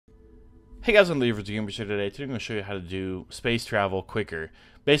Hey guys, I'm the Gamer today. Today I'm going to show you how to do space travel quicker.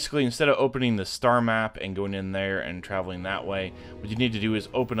 Basically, instead of opening the star map and going in there and traveling that way, what you need to do is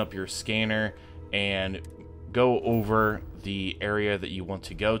open up your scanner and go over the area that you want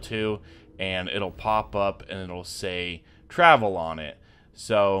to go to, and it'll pop up and it'll say travel on it.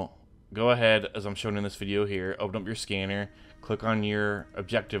 So go ahead, as I'm showing in this video here, open up your scanner, click on your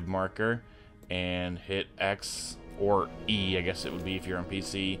objective marker, and hit X or E, I guess it would be if you're on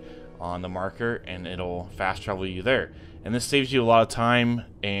PC, on the marker, and it'll fast travel you there. And this saves you a lot of time,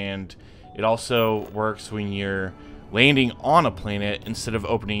 and it also works when you're landing on a planet instead of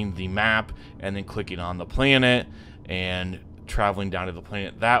opening the map and then clicking on the planet and traveling down to the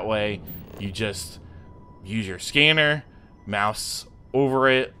planet that way. You just use your scanner, mouse over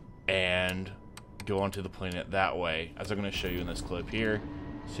it, and go onto the planet that way, as I'm going to show you in this clip here.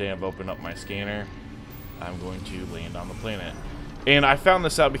 Say I've opened up my scanner, I'm going to land on the planet. And I found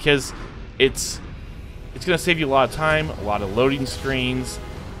this out because it's going to save you a lot of time, a lot of loading screens,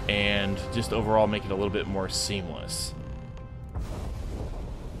 and just overall make it a little bit more seamless.